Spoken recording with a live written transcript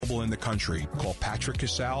available in the country. Call Patrick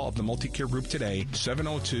Casal of the Multicare Group today,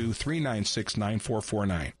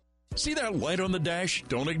 702-396-9449. See that light on the dash?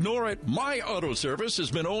 Don't ignore it. My Auto Service has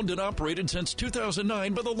been owned and operated since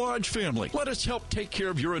 2009 by the Lodge family. Let us help take care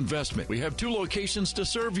of your investment. We have 2 locations to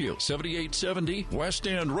serve you, 7870 West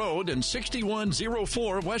End Road and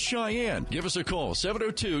 6104 West Cheyenne. Give us a call,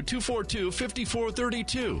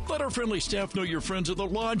 702-242-5432. Let our friendly staff know you're friends of the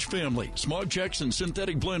Lodge family. Smog checks and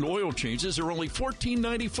synthetic blend oil changes are only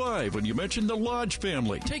 $14.95 when you mention the Lodge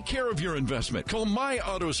family. Take care of your investment. Call My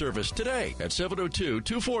Auto Service today at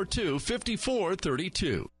 702-242-5432.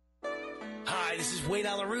 Hi, this is Wayne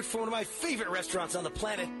Allen Root from one of my favorite restaurants on the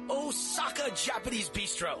planet, Osaka Japanese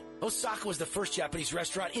Bistro. Osaka was the first Japanese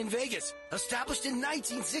restaurant in Vegas, established in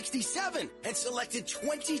 1967 and selected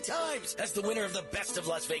 20 times as the winner of the Best of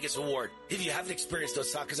Las Vegas award. If you haven't experienced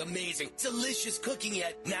Osaka's amazing, delicious cooking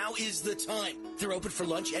yet, now is the time. They're open for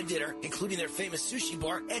lunch and dinner, including their famous sushi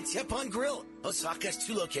bar and Teppan Grill. Osaka has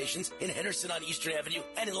 2 locations in Henderson on Eastern Avenue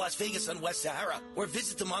and in Las Vegas on West Sahara, or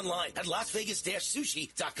visit them online at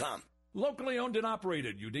lasvegas-sushi.com. Locally owned and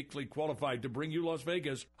operated, uniquely qualified to bring you Las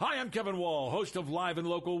Vegas. Hi, I'm Kevin Wall, host of Live and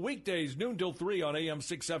Local, weekdays, noon till 3 on AM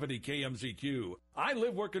 670 KMZQ. I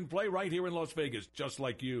live, work, and play right here in Las Vegas, just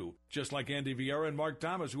like you. Just like Andy Vieira and Mark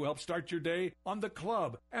Thomas, who help start your day on The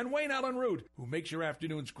Club. And Wayne Allen Root, who makes your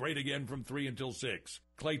afternoons great again from 3 until 6.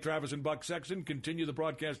 Clay Travis and Buck Sexton continue the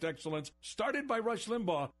broadcast excellence started by Rush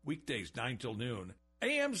Limbaugh, weekdays 9 till noon.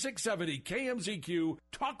 AM 670 KMZQ,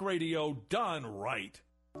 talk radio done right.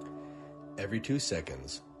 Every 2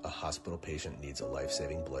 seconds, a hospital patient needs a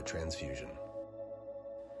life-saving blood transfusion.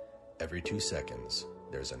 Every 2 seconds,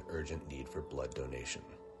 there's an urgent need for blood donation.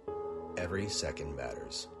 Every second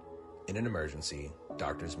matters. In an emergency,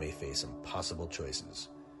 doctors may face impossible choices.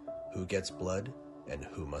 Who gets blood and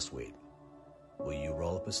who must wait? Will you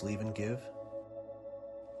roll up a sleeve and give?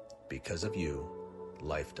 Because of you,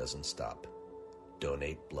 life doesn't stop.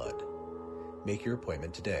 Donate blood. Make your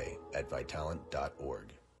appointment today at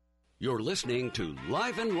Vitalant.org. You're listening to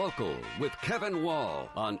Live and Local with Kevin Wall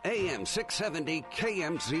on AM 670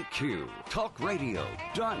 KMZQ. Talk radio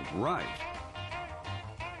done right.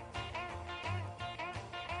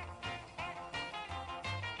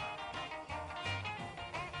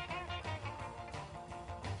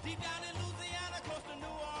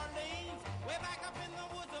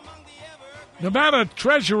 Nevada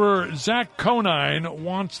Treasurer Zach Conine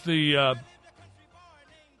wants the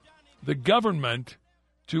government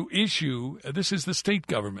to issue, this is the state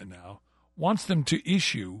government now, wants them to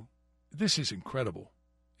issue, this is incredible.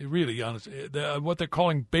 It really, honestly, what they're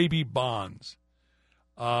calling baby bonds.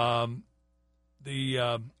 The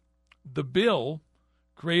bill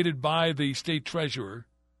created by the state treasurer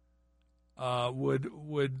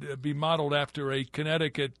would be modeled after a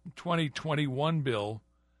Connecticut 2021 bill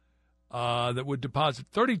that would deposit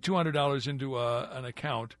 $3,200 into an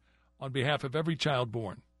account on behalf of every child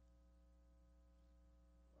born.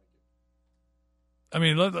 I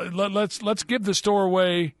mean, let's give the store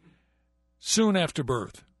away soon after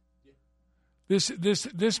birth.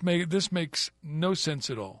 This makes no sense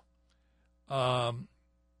at all. And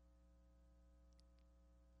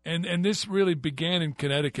this really began in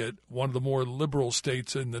Connecticut, one of the more liberal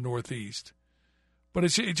states in the Northeast. But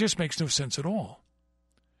it just makes no sense at all.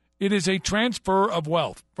 It is a transfer of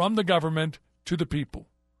wealth from the government to the people.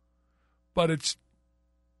 But it's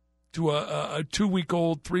to a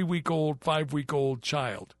 2-week-old, 3-week-old, 5-week-old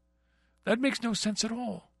child. That makes no sense at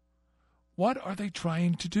all. What are they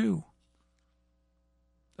trying to do?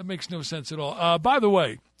 That makes no sense at all. By the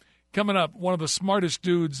way, coming up, one of the smartest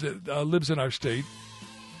dudes that lives in our state.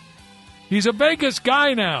 He's a Vegas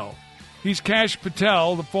guy now. He's Kash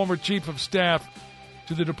Patel, the former chief of staff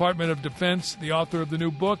to the Department of Defense, the author of the new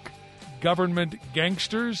book, Government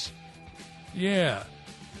Gangsters. Yeah.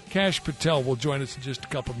 Kash Patel will join us in just a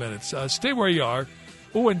couple minutes. Stay where you are.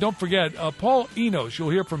 Oh, and don't forget, Paul Enos, you'll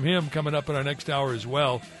hear from him coming up in our next hour as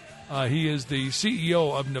well. He is the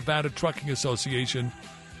CEO of Nevada Trucking Association,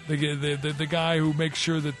 the guy who makes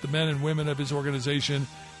sure that the men and women of his organization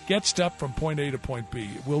get stuff from point A to point B.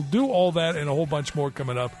 We'll do all that and a whole bunch more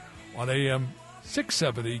coming up on AM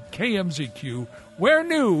 670 KMZQ, where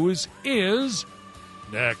news is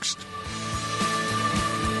next.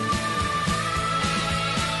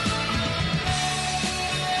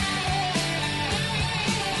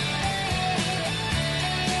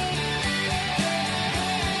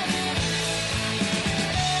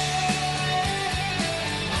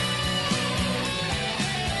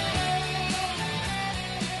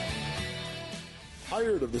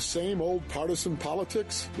 Tired of the same old partisan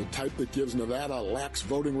politics? The type that gives Nevada lax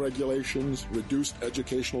voting regulations, reduced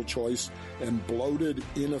educational choice, and bloated,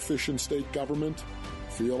 inefficient state government?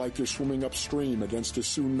 Feel like you're swimming upstream against a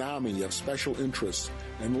tsunami of special interests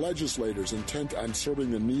and legislators intent on serving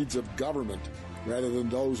the needs of government rather than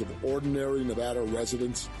those of ordinary Nevada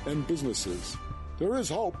residents and businesses? There is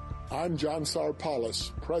hope. I'm John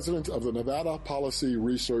Sarpalis, president of the Nevada Policy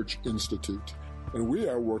Research Institute, and we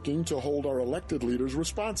are working to hold our elected leaders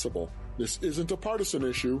responsible. This isn't a partisan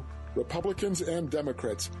issue. Republicans and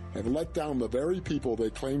Democrats have let down the very people they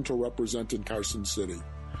claim to represent in Carson City.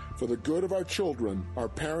 For the good of our children, our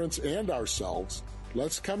parents, and ourselves,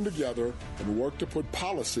 let's come together and work to put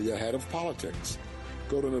policy ahead of politics.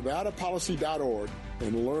 Go to nevadapolicy.org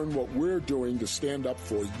and learn what we're doing to stand up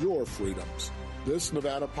for your freedoms. This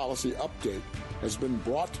Nevada Policy Update has been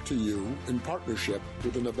brought to you in partnership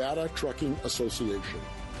with the Nevada Trucking Association.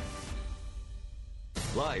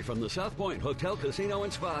 Live from the South Point Hotel, Casino,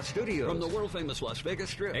 and Spa Studios. From the world-famous Las Vegas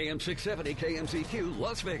Strip, AM 670 KMZQ,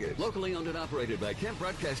 Las Vegas. Locally owned and operated by Kemp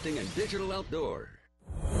Broadcasting and Digital Outdoor.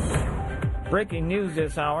 Breaking news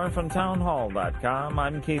this hour from townhall.com.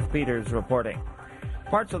 I'm Keith Peters reporting.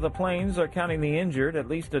 Parts of the plains are counting the injured, at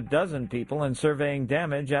least a dozen people, and surveying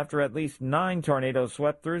damage after at least 9 tornadoes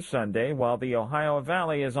swept through Sunday, while the Ohio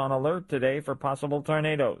Valley is on alert today for possible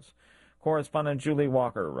tornadoes. Correspondent Julie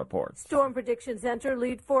Walker reports. Storm Prediction Center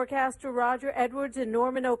lead forecaster Roger Edwards in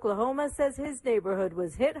Norman, Oklahoma, says his neighborhood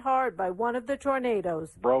was hit hard by one of the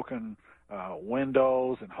tornadoes. Broken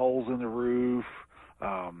windows and holes in the roof,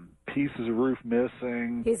 pieces of roof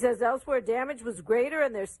missing. He says elsewhere damage was greater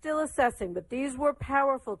and they're still assessing, but these were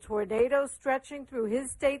powerful tornadoes stretching through his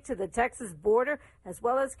state to the Texas border, as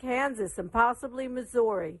well as Kansas and possibly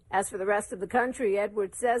Missouri. As for the rest of the country,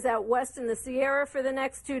 Edwards says out west in the Sierra for the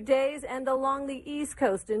next 2 days and along the East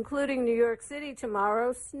Coast, including New York City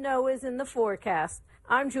tomorrow, snow is in the forecast.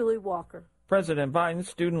 I'm Julie Walker. President Biden's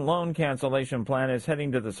student loan cancellation plan is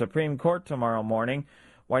heading to the Supreme Court tomorrow morning.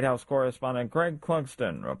 White House correspondent Greg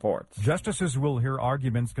Clugston reports. Justices will hear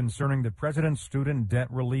arguments concerning the president's student debt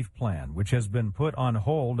relief plan, which has been put on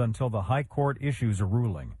hold until the High Court issues a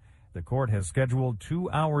ruling. The court has scheduled 2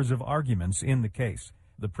 hours of arguments in the case.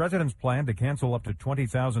 The president's plan to cancel up to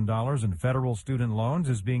 $20,000 in federal student loans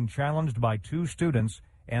is being challenged by 2 students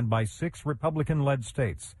and by 6 Republican-led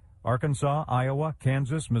states: Arkansas, Iowa,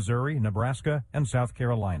 Kansas, Missouri, Nebraska, and South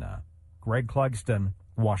Carolina. Greg Clugston,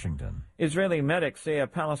 Washington. Israeli medics say a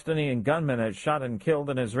Palestinian gunman has shot and killed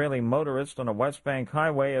an Israeli motorist on a West Bank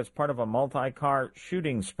highway as part of a multi-car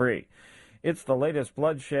shooting spree. It's the latest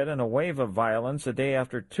bloodshed in a wave of violence a day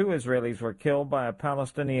after 2 Israelis were killed by a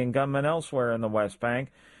Palestinian gunman elsewhere in the West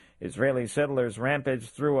Bank. Israeli settlers rampaged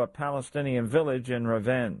through a Palestinian village in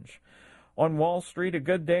revenge. On Wall Street, a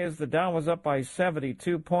good day as the Dow was up by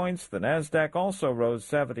 72 points. The Nasdaq also rose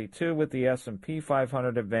 72, with the S&P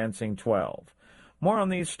 500 advancing 12. More on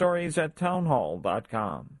these stories at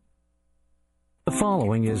townhall.com. The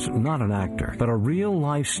following is not an actor, but a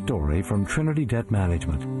real-life story from Trinity Debt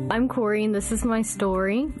Management. I'm Corey, and this is my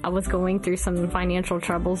story. I was going through some financial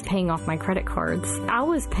troubles paying off my credit cards. I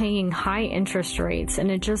was paying high interest rates, and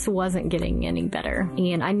it just wasn't getting any better.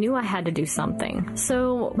 And I knew I had to do something.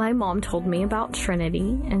 So my mom told me about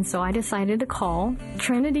Trinity, and so I decided to call.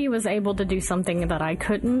 Trinity was able to do something that I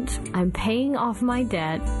couldn't. I'm paying off my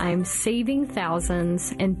debt. I'm saving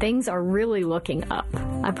thousands, and things are really looking up.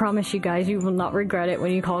 I promise you guys, you will not regret it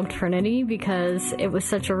when you call Trinity, because it was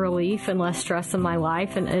such a relief and less stress in my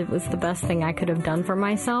life, and it was the best thing I could have done for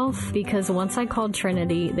myself, because once I called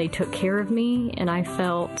Trinity, they took care of me and I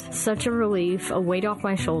felt such a relief, a weight off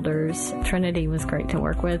my shoulders. Trinity was great to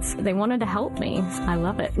work with. They wanted to help me. I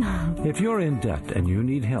love it. If you're in debt and you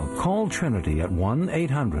need help, call Trinity at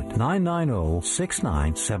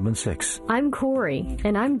 1-800-990-6976. I'm Corey,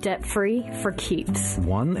 and I'm debt-free for keeps.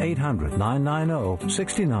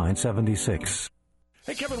 1-800-990-6976.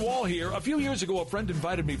 Hey, Kevin Wall here. A few years ago, a friend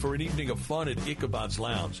invited me for an evening of fun at Ichabod's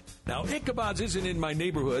Lounge. Now, Ichabod's isn't in my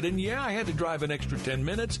neighborhood, and yeah, I had to drive an extra 10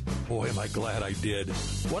 minutes. Boy, am I glad I did.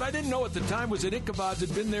 What I didn't know at the time was that Ichabod's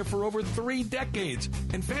had been there for over 3 decades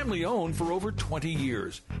and family-owned for over 20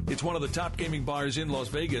 years. It's one of the top gaming bars in Las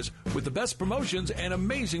Vegas with the best promotions and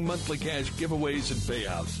amazing monthly cash giveaways and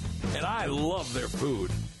payouts. And I love their food.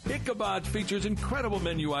 Ichabod's features incredible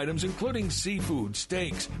menu items including seafood,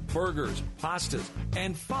 steaks, burgers, pastas,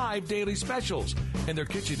 and 5 daily specials. And their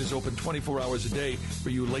kitchen is open 24 hours a day for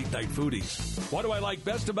you late-night foodies. What do I like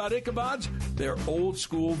best about Ichabod's? Their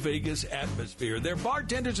old-school Vegas atmosphere. Their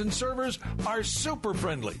bartenders and servers are super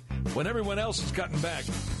friendly. When everyone else is cutting back,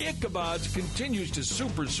 Ichabod's continues to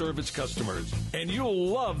super serve its customers. And you'll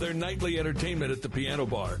love their nightly entertainment at the piano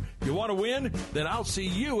bar. You want to win? Then I'll see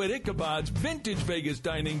you at Ichabod's Vintage Vegas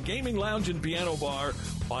Dining, Gaming Lounge, and Piano Bar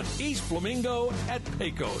on East Flamingo at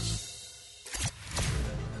Pecos.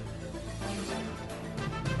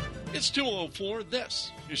 It's 2:04.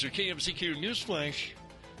 This is your KMZQ News Flash.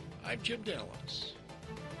 I'm Jim Dallas.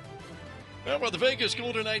 Well, the Vegas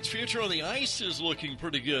Golden Knights' future on the ice is looking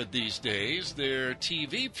pretty good these days. Their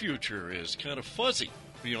TV future is kind of fuzzy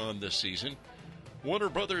beyond this season. Warner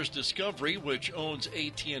Brothers Discovery, which owns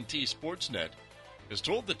AT&T Sportsnet, has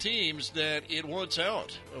told the teams that it wants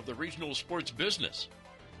out of the regional sports business.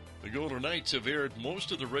 The Golden Knights have aired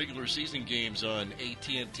most of the regular season games on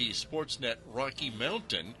AT&T Sportsnet Rocky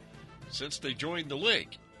Mountain since they joined the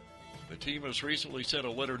league. The team has recently sent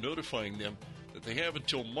a letter notifying them that they have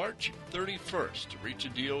until March 31st to reach a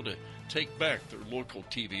deal to take back their local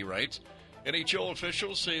TV rights. NHL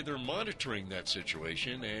officials say they're monitoring that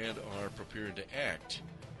situation and are prepared to act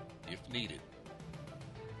if needed.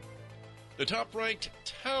 The top-ranked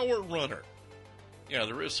tower runner. Yeah,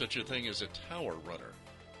 there is such a thing as a tower runner.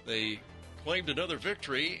 They claimed another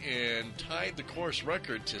victory and tied the course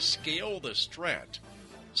record to scale the Strat.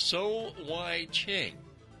 So Wai Ching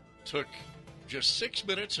took just 6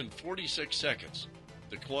 minutes and 46 seconds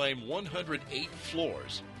to climb 108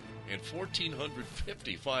 floors and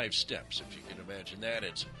 1,455 steps, if you can imagine that.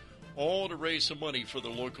 It's all to raise some money for the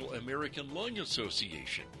local American Lung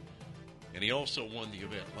Association. And he also won the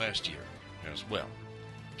event last year as well.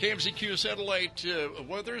 KMZQ satellite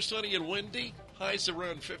weather, sunny and windy. Highs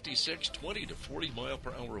around 56, 20 to 40 mile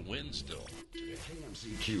per hour winds still today.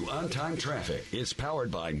 KMZQ on-time traffic is powered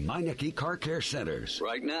by Meineke Car Care Centers.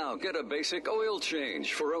 Right now, get a basic oil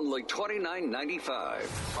change for only $29.95.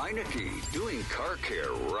 Meineke, doing car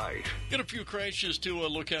care right. Got a few crashes to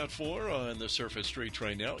look out for on the surface streets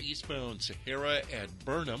right now. Eastbound Sahara at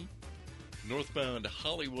Burnham. Northbound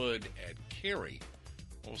Hollywood at Cary.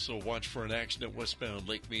 Also watch for an accident westbound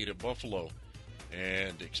Lake Mead at Buffalo.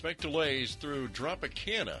 And expect delays through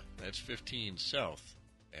Tropicana. That's 15 south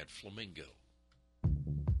at Flamingo.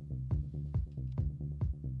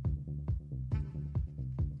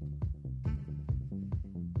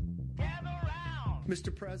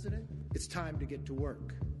 Mr. President, it's time to get to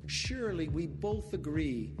work. Surely we both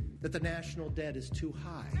agree that the national debt is too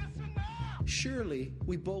high. Surely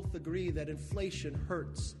we both agree that inflation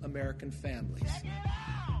hurts American families.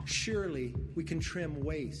 Surely we can trim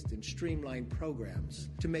waste and streamline programs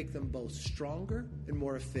to make them both stronger and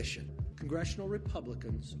more efficient. Congressional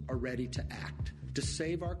Republicans are ready to act, to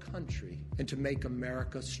save our country, and to make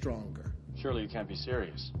America stronger. Surely you can't be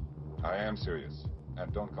serious. I am serious.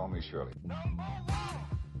 And don't call me Shirley. Number one,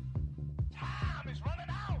 time is running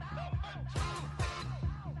out. Number two,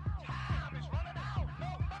 time is running out.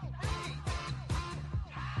 Number three,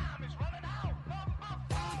 time is running out. Number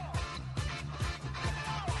four.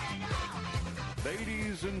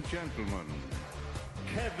 Ladies and gentlemen,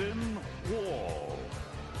 Kevin Wall.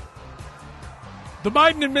 The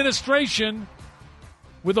Biden administration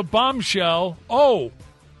with a bombshell. Oh,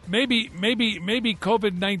 maybe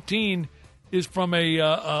COVID-19 is from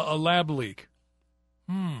a lab leak.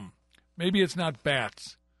 Maybe it's not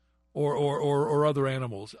bats or other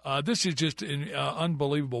animals. This is just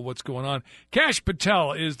unbelievable what's going on. Kash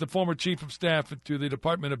Patel is the former chief of staff to the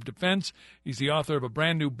Department of Defense. He's the author of a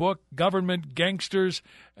brand new book, Government Gangsters,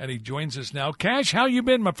 and he joins us now. Kash, how you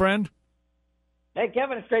been, my friend? Hey,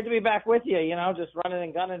 Kevin, it's great to be back with you. You know, just running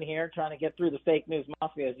and gunning here, trying to get through the fake news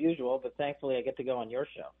mafia as usual, but thankfully I get to go on your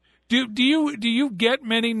show. Do you get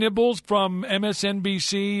many nibbles from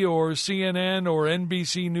MSNBC or CNN or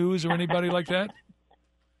NBC News or anybody like that?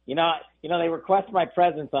 You know, they request my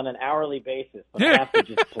presence on an hourly basis, but I have to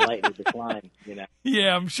just politely decline, you know.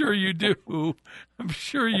 Yeah, I'm sure you do. I'm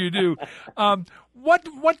sure you do.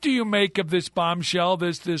 What do you make of this bombshell,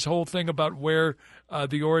 this whole thing about where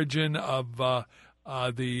the origin of the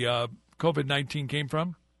COVID-19 came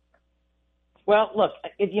from? Well, look,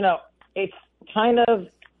 it's kind of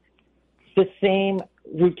the same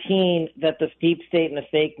routine that the deep state and the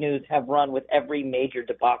fake news have run with every major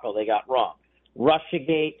debacle they got wrong.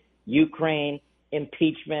 Russiagate, Ukraine,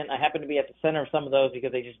 impeachment. I happen to be at the center of some of those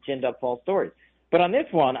because they just ginned up false stories. But on this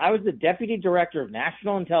one, I was the Deputy Director of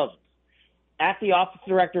National Intelligence at the Office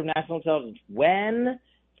Director of National Intelligence when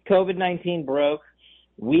COVID-19 broke,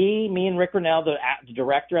 Me and Rick Grinnell, the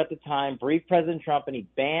director at the time, briefed President Trump, and he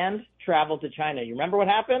banned travel to China. You remember what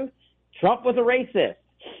happened? Trump was a racist.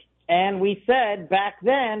 And we said back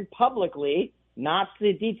then publicly, not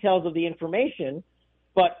the details of the information,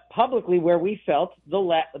 but publicly where we felt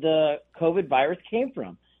the COVID virus came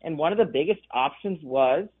from. And one of the biggest options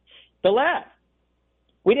was the lab.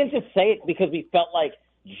 We didn't just say it because we felt like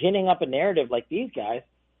ginning up a narrative like these guys.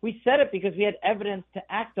 We said it because we had evidence to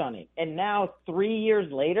act on it. And now 3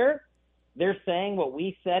 years later, they're saying what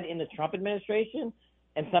we said in the Trump administration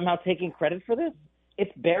and somehow taking credit for this.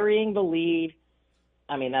 It's burying the lead.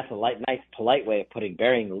 I mean, that's a nice, polite way of putting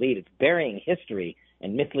burying the lead. It's burying history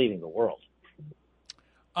and misleading the world.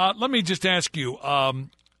 Let me just ask you, a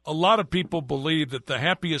lot of people believe that the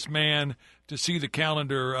happiest man to see the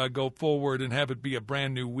calendar go forward and have it be a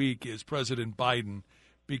brand new week is President Biden,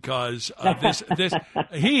 because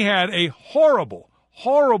he had a horrible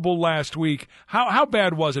last week. How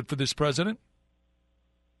bad was it for this president?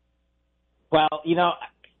 Well,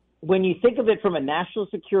 when you think of it from a national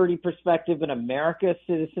security perspective, an America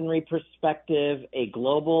citizenry perspective, a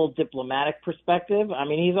global diplomatic perspective, I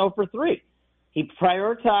mean, he's 0 for 3. He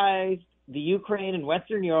prioritized the Ukraine and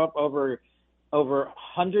Western Europe over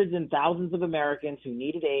hundreds and thousands of Americans who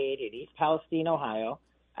needed aid in East Palestine, Ohio,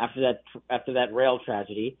 after that rail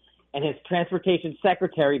tragedy. And his transportation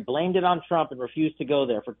secretary blamed it on Trump and refused to go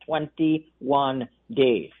there for 21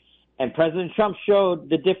 days. And President Trump showed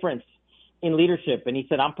the difference in leadership. And he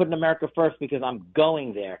said, I'm putting America first because I'm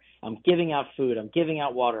going there. I'm giving out food. I'm giving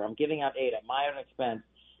out water. I'm giving out aid at my own expense.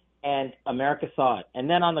 And America saw it. And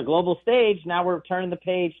then on the global stage, now we're turning the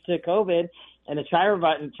page to COVID and the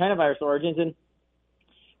China virus origins. And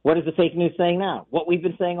what is the fake news saying now? What we've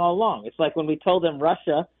been saying all along. It's like when we told them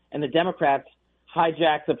Russia and the Democrats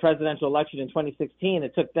hijacked the presidential election in 2016.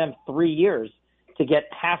 It took them 3 years to get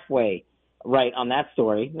halfway right on that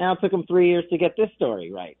story. Now it took them 3 years to get this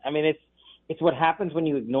story right. I mean, it's what happens when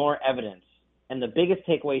you ignore evidence. And the biggest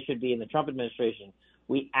takeaway should be in the Trump administration,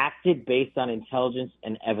 we acted based on intelligence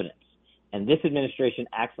and evidence. And this administration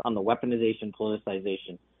acts on the weaponization,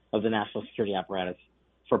 politicization of the national security apparatus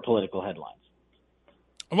for political headlines.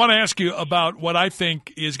 I want to ask you about what I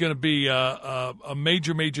think is going to be a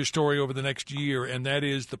major story over the next year, and that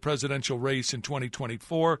is the presidential race in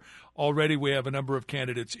 2024. Already we have a number of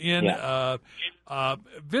candidates in. Yeah.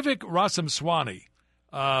 Vivek Ramaswamy,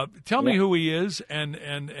 tell me who he is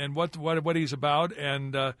and what he's about,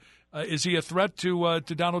 and is he a threat to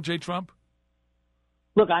Donald J. Trump?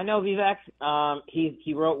 Look, I know Vivek.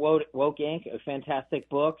 He wrote Woke Inc., a fantastic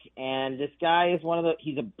book, and this guy is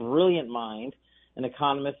he's a brilliant mind, an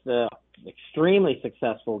economist, extremely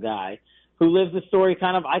successful guy who lives the story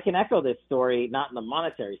I can echo this story, not in the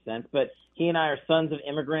monetary sense, but he and I are sons of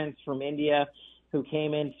immigrants from India who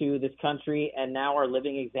came into this country and now are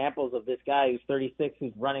living examples of this guy who's 36,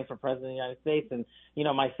 who's running for president of the United States, and,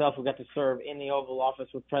 myself who got to serve in the Oval Office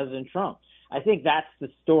with President Trump. I think that's the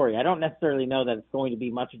story. I don't necessarily know that it's going to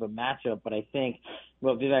be much of a matchup, but I think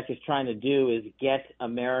what Vivek is trying to do is get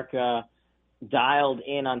America dialed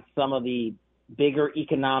in on some of the bigger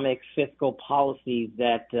economic fiscal policies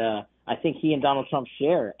that I think he and Donald Trump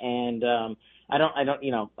share. And I don't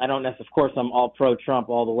necessarily, of course, I'm all pro-Trump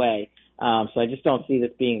all the way. So I just don't see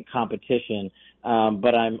this being a competition.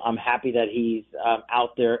 But I'm happy that he's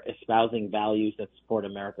out there espousing values that support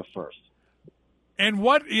America first. And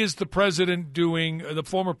what is the president doing, the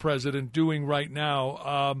former president doing right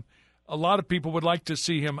now? A lot of people would like to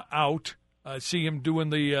see him out, see him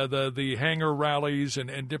doing the hangar rallies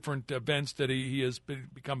and different events that he has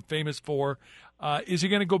become famous for. Is he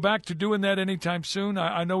going to go back to doing that anytime soon?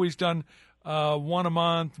 I know he's done one a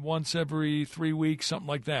month, once every 3 weeks, something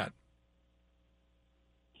like that.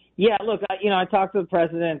 Yeah, look, I talk to the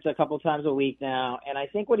president a couple of times a week now, and I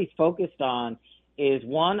think what he's focused on is,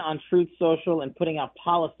 one, on Truth Social and putting out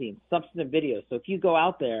policy and substantive videos. So if you go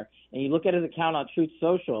out there and you look at his account on Truth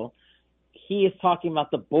Social, he is talking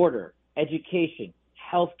about the border, education,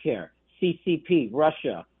 healthcare, CCP,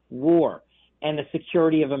 Russia, war, and the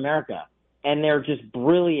security of America. And they're just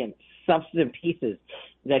brilliant, substantive pieces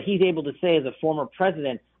that he's able to say as a former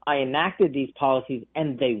president, I enacted these policies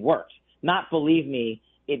and they worked. Not believe me,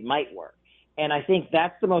 it might work. And I think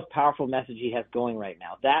that's the most powerful message he has going right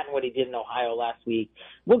now. That and what he did in Ohio last week.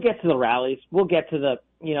 We'll get to the rallies. We'll get to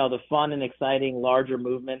the fun and exciting larger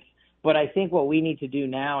movements. But I think what we need to do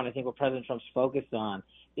now, and I think what President Trump's focused on,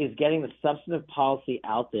 is getting the substantive policy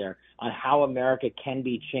out there on how America can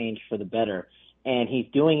be changed for the better. And he's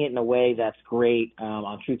doing it in a way that's great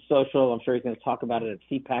on Truth Social. I'm sure he's going to talk about it at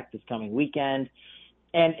CPAC this coming weekend.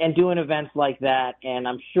 and doing events like that. And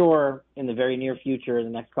I'm sure in the very near future, in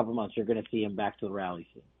the next couple of months, you're going to see him back to the rally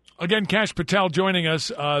scene. Again, Kash Patel joining us,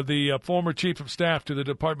 the former Chief of Staff to the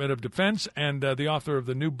Department of Defense and the author of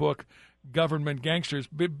the new book, Government Gangsters.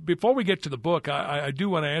 Before we get to the book, I do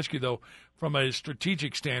want to ask you, though, from a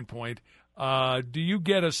strategic standpoint, do you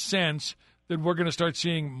get a sense that we're going to start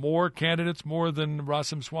seeing more candidates, more than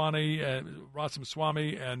Ramaswamy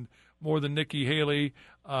and more than Nikki Haley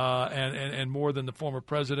and more than the former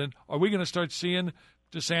president? Are we going to start seeing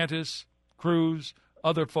DeSantis, Cruz,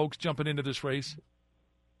 other folks jumping into this race?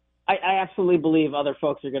 I absolutely believe other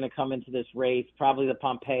folks are going to come into this race, probably the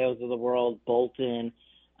Pompeos of the world, Bolton,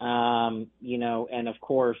 and of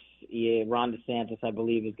course, Ron DeSantis, I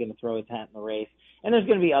believe, is going to throw his hat in the race. And there's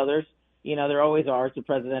going to be others. There always are. It's a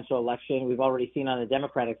presidential election. We've already seen on the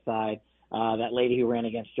Democratic side that lady who ran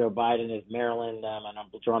against Joe Biden is Maryland, and I'm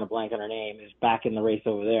drawing a blank on her name, is back in the race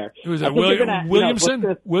over there. Who is that,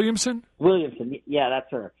 Williamson? Williamson? Williamson, yeah, that's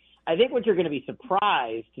her. I think what you're going to be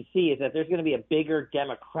surprised to see is that there's going to be a bigger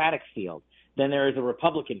Democratic field than there is a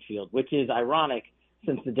Republican field, which is ironic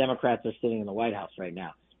since the Democrats are sitting in the White House right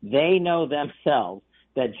now. They know themselves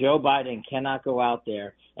that Joe Biden cannot go out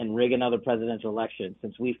there and rig another presidential election,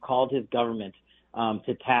 since we've called his government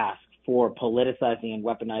to task for politicizing and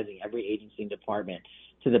weaponizing every agency and department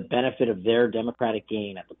to the benefit of their Democratic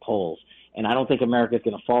gain at the polls. And I don't think America is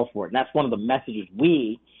going to fall for it. And that's one of the messages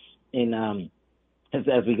we,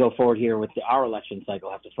 as we go forward here with our election cycle,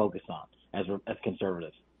 have to focus on as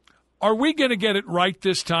conservatives. Are we going to get it right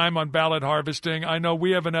this time on ballot harvesting? I know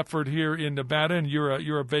we have an effort here in Nevada, and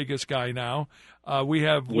you're a Vegas guy now. We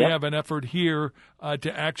have an effort here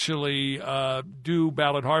to actually do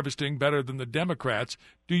ballot harvesting better than the Democrats.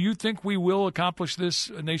 Do you think we will accomplish this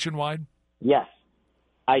nationwide? Yes,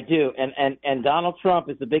 I do. And Donald Trump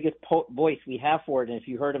is the biggest voice we have for it. And if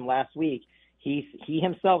you heard him last week, he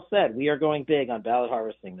himself said we are going big on ballot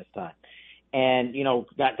harvesting this time. And,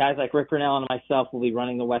 guys like Rick Grinnell and myself will be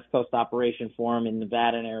running the West Coast operation for him in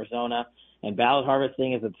Nevada and Arizona. And ballot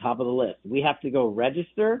harvesting is at the top of the list. We have to go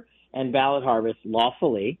register and ballot harvest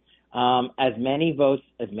lawfully as many votes,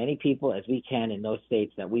 as many people as we can in those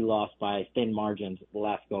states that we lost by thin margins the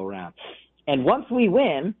last go around. And once we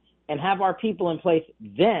win and have our people in place,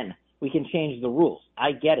 then we can change the rules.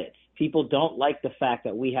 I get it. People don't like the fact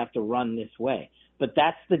that we have to run this way. But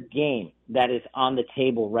that's the game that is on the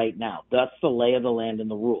table right now. That's the lay of the land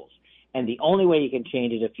and the rules. And the only way you can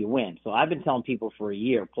change it if you win. So I've been telling people for a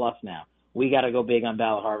year plus now, we got to go big on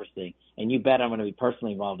ballot harvesting. And you bet I'm going to be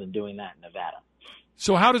personally involved in doing that in Nevada.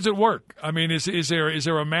 So how does it work? I mean, is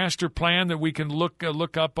there a master plan that we can look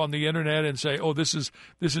up on the internet and say, oh, this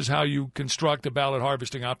is how you construct a ballot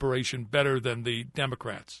harvesting operation better than the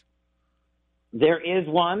Democrats? There is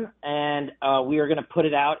one, and we are going to put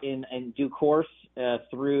it out in due course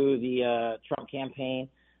through the Trump campaign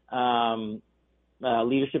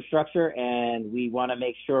leadership structure, and we want to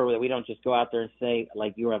make sure that we don't just go out there and say,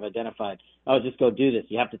 like you have identified, oh, just go do this.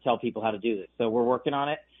 You have to tell people how to do this. So we're working on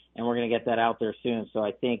it, and we're going to get that out there soon. So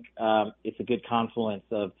I think it's a good confluence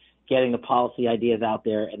of getting the policy ideas out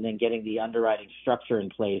there and then getting the underwriting structure in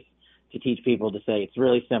place to teach people to say, it's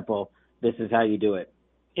really simple. This is how you do it.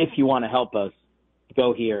 If you want to help us,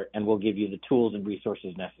 go here, and we'll give you the tools and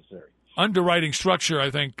resources necessary. Underwriting structure, I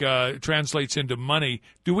think, translates into money.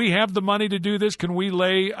 Do we have the money to do this? Can we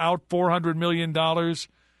lay out $400 million? Well,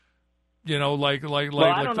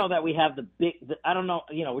 I don't know that we have the big. I don't know.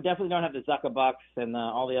 We definitely don't have the Zuckerbucks and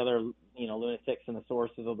all the other lunatics and the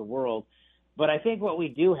sources of the world. But I think what we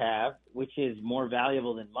do have, which is more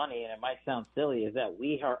valuable than money, and it might sound silly, is that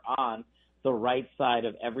we are on the right side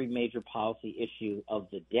of every major policy issue of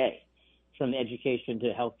the day, from the education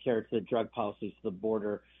to healthcare to drug policies to the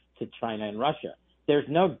border to China and Russia. There's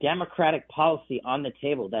no democratic policy on the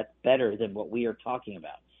table that's better than what we are talking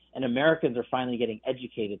about. And Americans are finally getting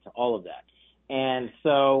educated to all of that. And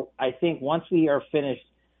so I think once we are finished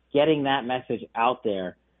getting that message out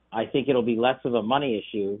there, I think it'll be less of a money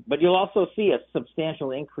issue. But you'll also see a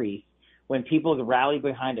substantial increase when people rally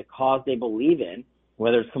behind a cause they believe in,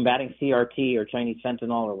 whether it's combating CRT or Chinese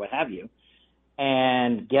fentanyl or what have you,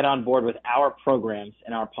 and get on board with our programs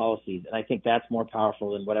and our policies. And I think that's more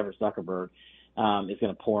powerful than whatever Zuckerberg is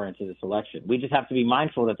going to pour into this election. We just have to be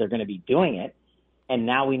mindful that they're going to be doing it. And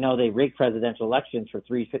now we know they rigged presidential elections for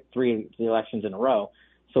three elections in a row.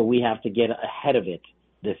 So we have to get ahead of it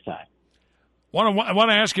this time. I want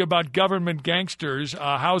to ask you about Government Gangsters.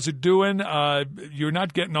 How's it doing? You're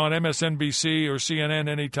not getting on MSNBC or CNN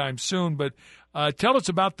anytime soon, but tell us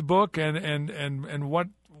about the book and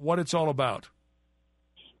what it's all about.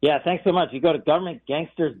 Yeah, thanks so much. You go to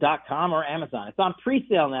governmentgangsters.com or Amazon. It's on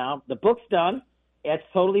pre-sale now. The book's done. It's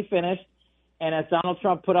totally finished. And as Donald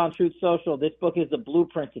Trump put on Truth Social, this book is the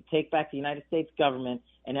blueprint to take back the United States government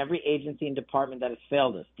and every agency and department that has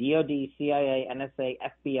failed us, DOD, CIA, NSA,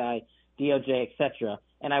 FBI, DOJ, etc.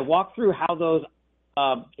 And I walk through how those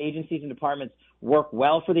agencies and departments work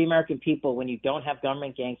well for the American people when you don't have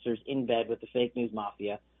government gangsters in bed with the fake news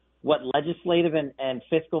mafia, what legislative and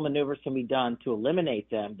fiscal maneuvers can be done to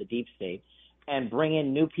eliminate them, the deep state, and bring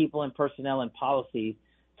in new people and personnel and policies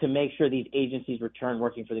to make sure these agencies return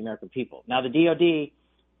working for the American people. Now, the DOD,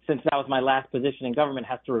 since that was my last position in government,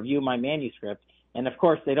 has to review my manuscript. And, of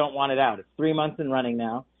course, they don't want it out. It's 3 months in running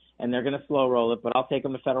now, and they're going to slow roll it, but I'll take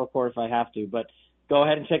them to federal court if I have to. But go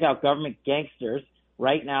ahead and check out Government Gangsters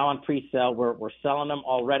right now on pre-sale. We're selling them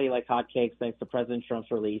already like hotcakes thanks to President Trump's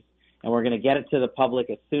release, and we're going to get it to the public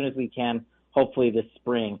as soon as we can, hopefully this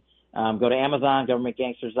spring. Go to Amazon,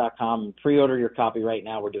 governmentgangsters.com, and pre-order your copy right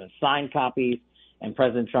now. We're doing signed copies, and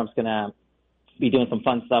President Trump's going to be doing some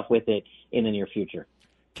fun stuff with it in the near future.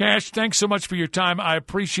 Kash, thanks so much for your time. I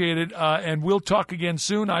appreciate it, and we'll talk again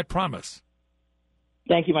soon, I promise.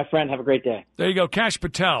 Thank you, my friend. Have a great day. There you go. Kash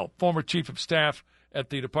Patel, former Chief of Staff at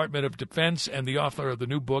the Department of Defense and the author of the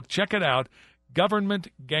new book. Check it out, Government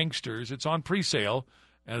Gangsters. It's on pre-sale,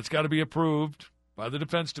 and it's got to be approved by the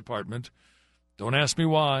Defense Department. Don't ask me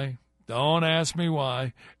why. Don't ask me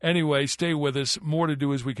why. Anyway, stay with us. More to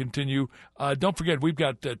do as we continue. Don't forget, we've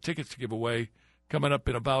got tickets to give away coming up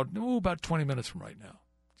in about 20 minutes from right now.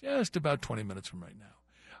 Just about 20 minutes from right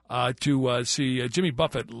now. To see Jimmy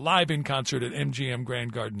Buffett live in concert at MGM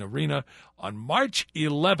Grand Garden Arena on March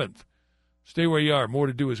 11th. Stay where you are. More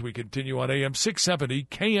to do as we continue on AM 670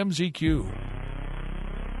 KMZQ.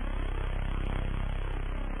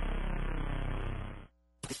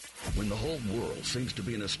 When the whole world seems to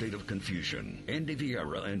be in a state of confusion, Andy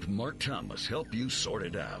Vieira and Mark Thomas help you sort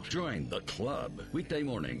it out. Join the club. Weekday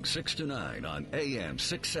morning, 6 to 9 on AM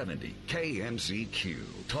 670 KMZQ.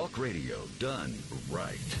 Talk radio done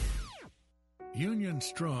right. Union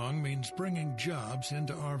Strong means bringing jobs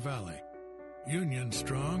into our valley. Union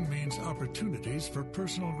Strong means opportunities for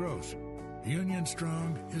personal growth. Union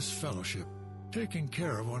Strong is fellowship, taking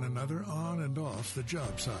care of one another on and off the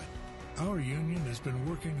job site. Our union has been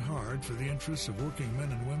working hard for the interests of working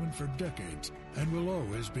men and women for decades and will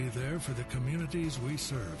always be there for the communities we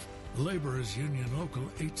serve. Laborers Union Local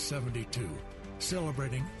 872,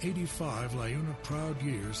 celebrating 85 LiUNA proud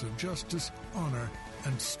years of justice, honor,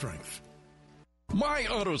 and strength. My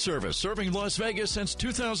Auto Service, serving Las Vegas since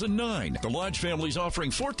 2009. The Lodge family's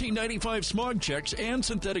offering $14.95 smog checks and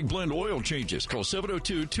synthetic blend oil changes. Call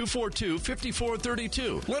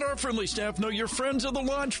 702-242-5432. Let our friendly staff know you're friends of the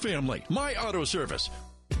Lodge family. My Auto Service.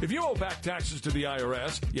 If you owe back taxes to the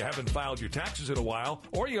IRS, you haven't filed your taxes in a while,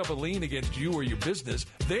 or you have a lien against you or your business,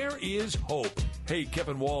 there is hope. Hey,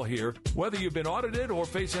 Kevin Wall here. Whether you've been audited or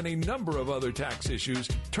face any number of other tax issues,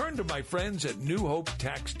 turn to my friends at New Hope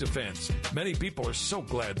Tax Defense. Many people are so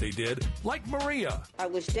glad they did, like Maria. I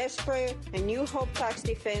was desperate, and New Hope Tax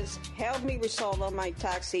Defense helped me resolve all my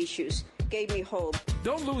tax issues. Gave me hope.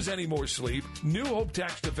 Don't lose any more sleep. New Hope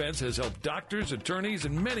Tax Defense has helped doctors, attorneys,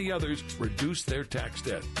 and many others reduce their tax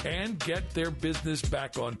debt and get their business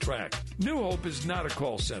back on track. New Hope is not a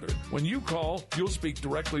call center. When you call, you'll speak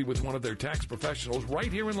directly with one of their tax professionals right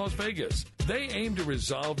here in Las Vegas. They aim to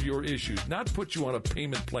resolve your issues, not put you on a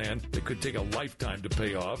payment plan that could take a lifetime to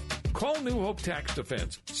pay off. Call New Hope Tax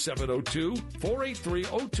Defense,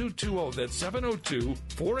 702-483-0220. That's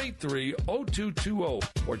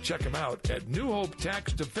 702-483-0220. Or check them out at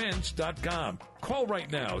newhopetaxdefense.com. Call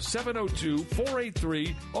right now,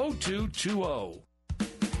 702-483-0220.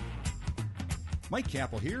 Mike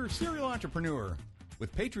Capel here, serial entrepreneur.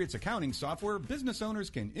 With Patriots accounting software, business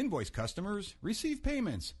owners can invoice customers, receive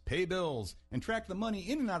payments, pay bills, and track the money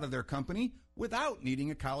in and out of their company without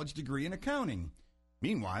needing a college degree in accounting.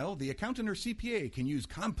 Meanwhile, the accountant or CPA can use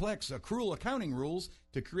complex accrual accounting rules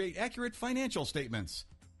to create accurate financial statements.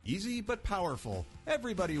 Easy but powerful.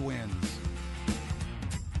 Everybody wins.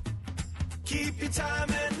 Keep your time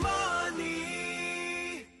and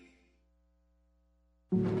money.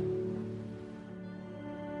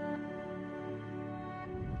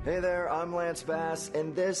 Hey there, I'm Lance Bass,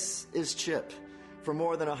 and this is CHIP. For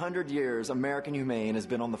more than 100 years, American Humane has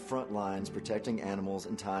been on the front lines protecting animals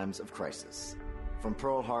in times of crisis. From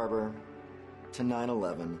Pearl Harbor to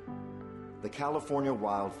 9/11, the California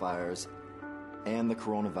wildfires, and the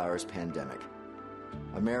coronavirus pandemic,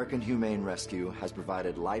 American Humane Rescue has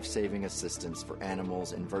provided life-saving assistance for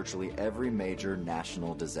animals in virtually every major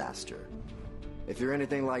national disaster. If you're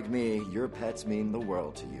anything like me, your pets mean the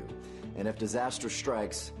world to you. And if disaster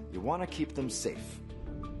strikes, you want to keep them safe.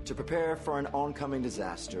 To prepare for an oncoming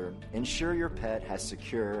disaster, ensure your pet has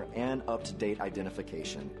secure and up-to-date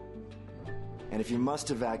identification. And if you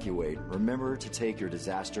must evacuate, remember to take your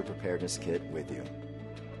disaster preparedness kit with you.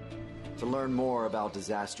 To learn more about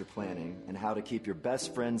disaster planning and how to keep your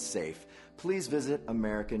best friends safe, please visit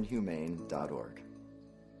AmericanHumane.org.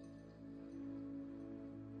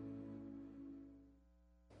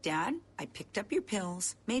 Dad, I picked up your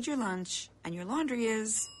pills, made your lunch, and your laundry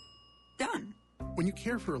is done. When you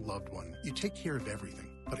care for a loved one, you take care of everything.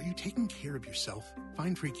 But are you taking care of yourself?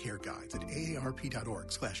 Find free care guides at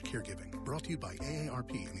aarp.org/caregiving. Brought to you by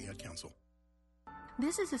AARP and the Ad Council.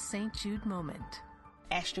 This is a St. Jude moment.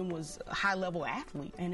 Ashton was a high-level athlete, and